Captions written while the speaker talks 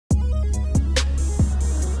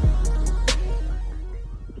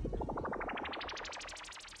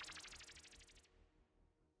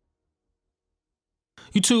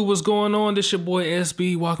YouTube, what's going on? This your boy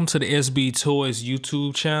SB. Welcome to the SB Toys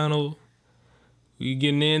YouTube channel. We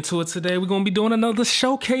getting into it today. We're gonna be doing another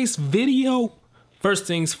showcase video. First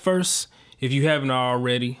things first, if you haven't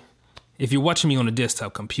already, if you're watching me on a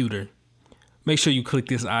desktop computer, make sure you click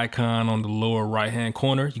this icon on the lower right hand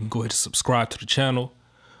corner. You can go ahead and subscribe to the channel,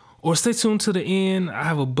 or stay tuned to the end. I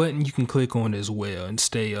have a button you can click on as well and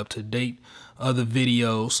stay up to date other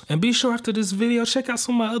videos. And be sure after this video, check out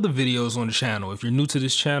some of my other videos on the channel. If you're new to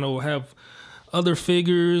this channel, I have other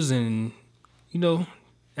figures and, well,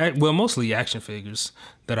 mostly action figures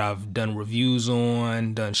that I've done reviews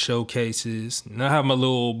on, done showcases. And I have my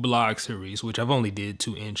little blog series, which I've only did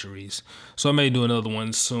 2 entries. So I may do another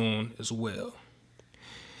one soon as well.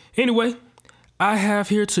 Anyway, I have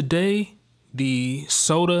here today the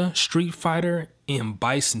SOTA Street Fighter M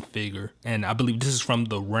Bison figure, and I believe this is from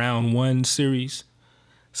the Round 1 series.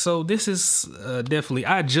 So this is definitely,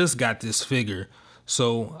 I just got this figure,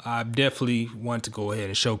 so I definitely want to go ahead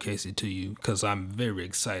and showcase it to you because I'm very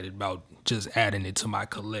excited about just adding it to my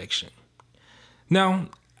collection. Now,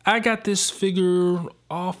 I got this figure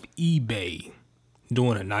off eBay,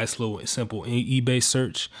 doing a nice little simple eBay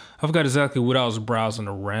search. I forgot exactly what I was browsing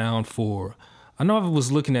around for. I know I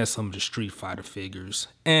was looking at some of the Street Fighter figures,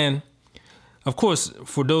 and of course,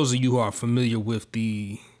 for those of you who are familiar with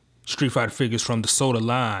the Street Fighter figures from the SOTA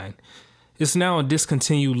line, it's now a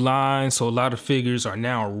discontinued line, so a lot of figures are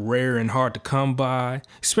now rare and hard to come by,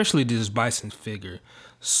 especially this Bison figure.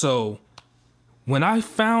 So when I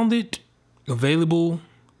found it available,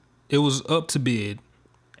 it was up to bid,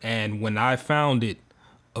 and when I found it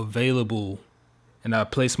available and I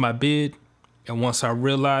placed my bid, and once I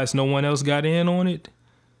realized no one else got in on it,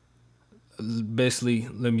 basically,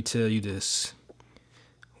 let me tell you this.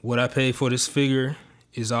 What I paid for this figure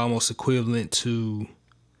is almost equivalent to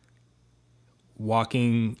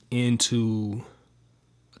walking into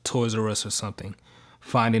Toys R Us or something,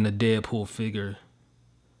 finding a Deadpool figure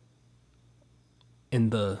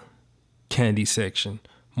in the candy section,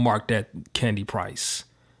 marked at candy price.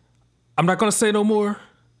 I'm not going to say no more,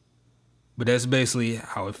 but that's basically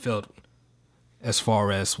how it felt as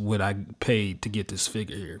far as what I paid to get this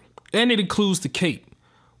figure here. And it includes the cape,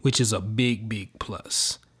 which is a big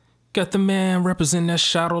plus. Got the man representing that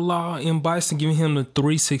Shadow Law in Bison, giving him the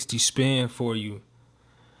 360 spin for you.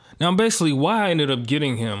 Now, basically, why I ended up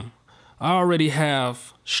getting him, I already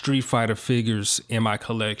have Street Fighter figures in my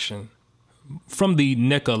collection from the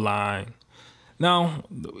NECA line. Now,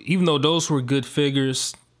 even though those were good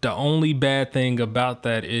figures, the only bad thing about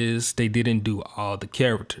that is they didn't do all the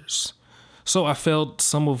characters. So I felt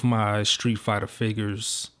some of my Street Fighter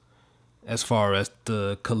figures, as far as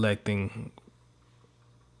the collecting,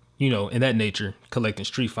 in that nature, collecting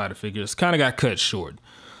Street Fighter figures, kind of got cut short.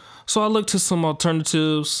 So I looked to some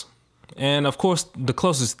alternatives, and of course, the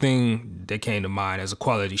closest thing that came to mind as a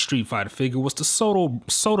quality Street Fighter figure was the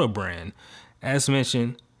SOTA brand. As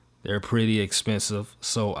mentioned, they're pretty expensive,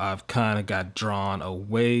 so I've kind of got drawn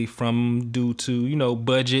away from due to,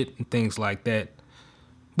 budget and things like that.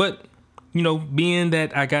 But being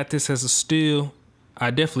that I got this as a steal,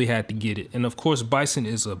 I definitely had to get it. And of course, Bison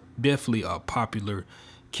is definitely a popular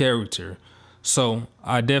character, so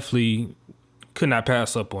I definitely could not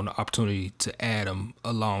pass up on the opportunity to add him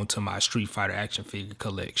along to my Street Fighter action figure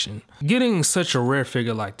collection. Getting such a rare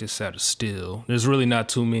figure like this at a steal, there's really not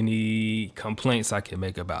too many complaints I can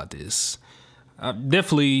make about this.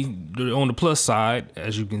 Definitely on the plus side,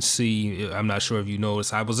 as you can see, I'm not sure if you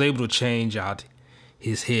noticed, I was able to change out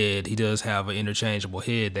his head. He does have an interchangeable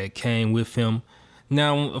head that came with him.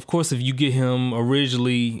 Now, of course, if you get him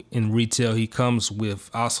originally in retail, he comes with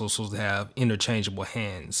also supposed to have interchangeable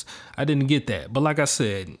hands. I didn't get that. But like I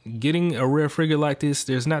said, getting a rare figure like this,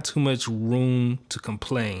 there's not too much room to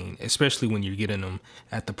complain, especially when you're getting him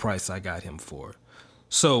at the price I got him for.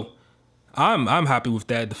 So I'm happy with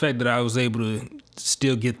that. The fact that I was able to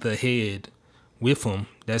still get the head with him,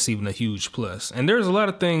 that's even a huge plus. And there's a lot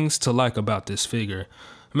of things to like about this figure.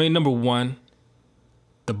 I mean, number one,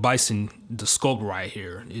 the Bison, the sculpt right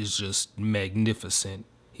here is just magnificent.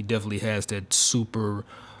 He definitely has that super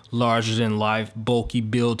larger than life, bulky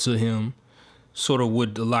build to him. Sort of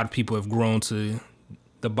what a lot of people have grown to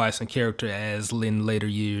the Bison character as in later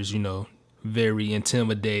years, very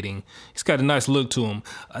intimidating. He's got a nice look to him.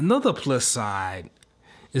 Another plus side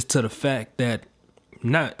is to the fact that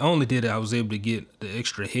not only did I was able to get the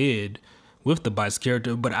extra head with the Bison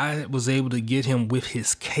character, but I was able to get him with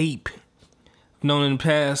his cape. Known in the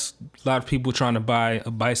past, a lot of people trying to buy a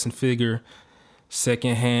Bison figure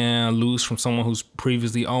secondhand, loose from someone who's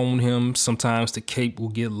previously owned him. Sometimes the cape will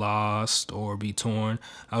get lost or be torn.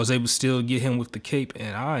 I was able to still get him with the cape,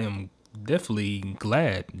 and I am definitely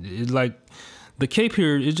glad. It's like the cape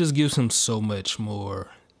here, it just gives him so much more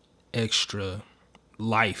extra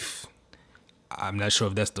life. I'm not sure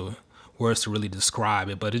if that's the words to really describe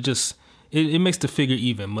it, but it makes the figure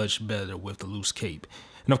even much better with the loose cape.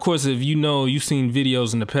 And of course, if you've seen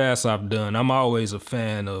videos in the past I've done, I'm always a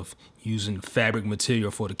fan of using fabric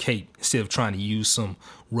material for the cape instead of trying to use some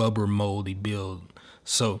rubber moldy build.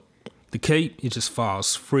 So the cape, it just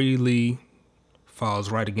falls freely,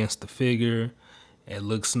 falls right against the figure. It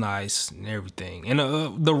looks nice and everything. And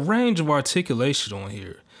the range of articulation on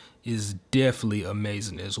here is definitely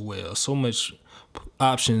amazing as well. So much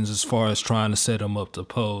options as far as trying to set them up to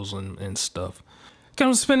pose and stuff.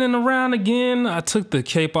 Kind of spinning around again. I took the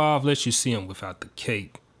cape off, let you see him without the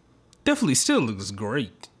cape. Definitely still looks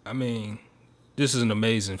great. I mean, this is an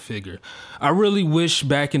amazing figure. I really wish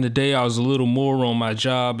back in the day I was a little more on my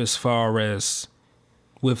job as far as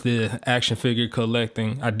with the action figure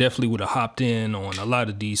collecting. I definitely would have hopped in on a lot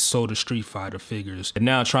of these SOTA Street Fighter figures. And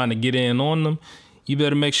now trying to get in on them, you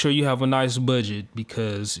better make sure you have a nice budget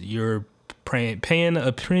because you're paying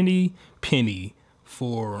a pretty penny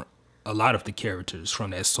for a lot of the characters from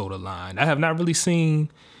that SOTA line. I have not really seen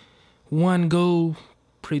one go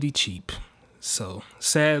pretty cheap. So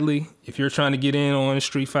sadly, if you're trying to get in on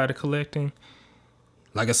Street Fighter collecting,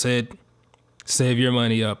 like I said, save your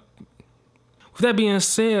money up. With that being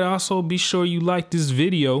said, also be sure you like this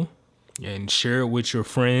video and share it with your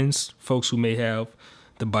friends, folks who may have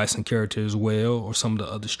the Bison character as well, or some of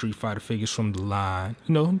the other Street Fighter figures from the line.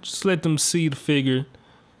 Just let them see the figure,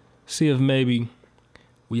 see if maybe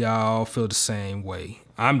we all feel the same way.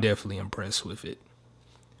 I'm definitely impressed with it.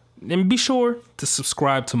 And be sure to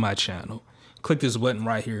subscribe to my channel. Click this button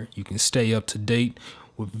right here. You can stay up to date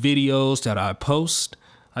with videos that I post.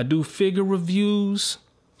 I do figure reviews,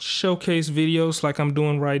 showcase videos like I'm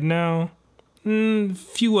doing right now, and a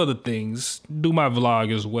few other things. Do my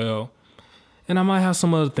vlog as well. And I might have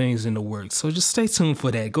some other things in the works, so just stay tuned for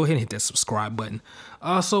that. Go ahead and hit that subscribe button.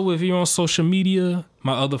 Also, if you're on social media,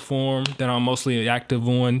 my other form that I'm mostly active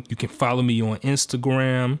on, you can follow me on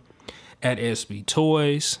Instagram at SB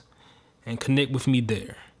Toys and connect with me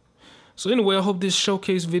there. So anyway, I hope this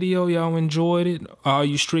showcase video, y'all enjoyed it. All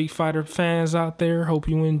you Street Fighter fans out there, hope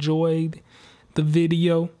you enjoyed the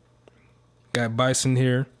video. Got Bison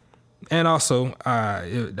here. And also,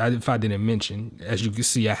 if I didn't mention, as you can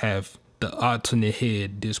see, I have the alternate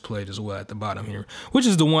head displayed as well at the bottom here, which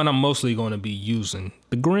is the one I'm mostly going to be using.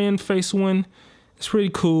 The grand face one is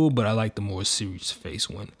pretty cool, but I like the more serious face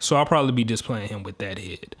one. So I'll probably be displaying him with that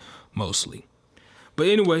head mostly. But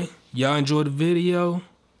anyway, y'all enjoyed the video.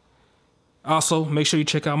 Also, make sure you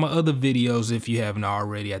check out my other videos if you haven't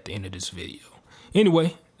already at the end of this video.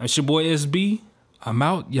 Anyway, that's your boy SB. I'm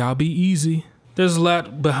out. Y'all be easy. There's a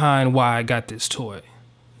lot behind why I got this toy.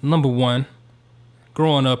 Number one,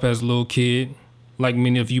 growing up as a little kid, like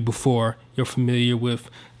many of you before, you're familiar with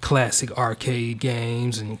classic arcade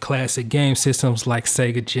games and classic game systems like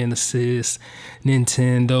Sega Genesis,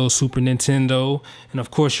 Nintendo, Super Nintendo, and of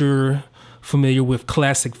course you're familiar with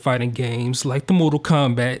classic fighting games like the Mortal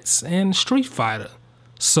Kombats and Street Fighter.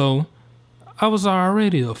 So I was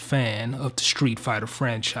already a fan of the Street Fighter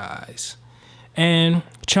franchise. And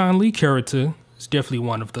Chun-Li character is definitely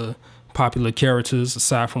one of the popular characters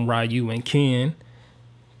aside from Ryu and Ken.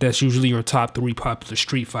 That's usually your top 3 popular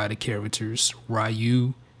Street Fighter characters: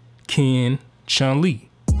 Ryu, Ken, Chun-Li.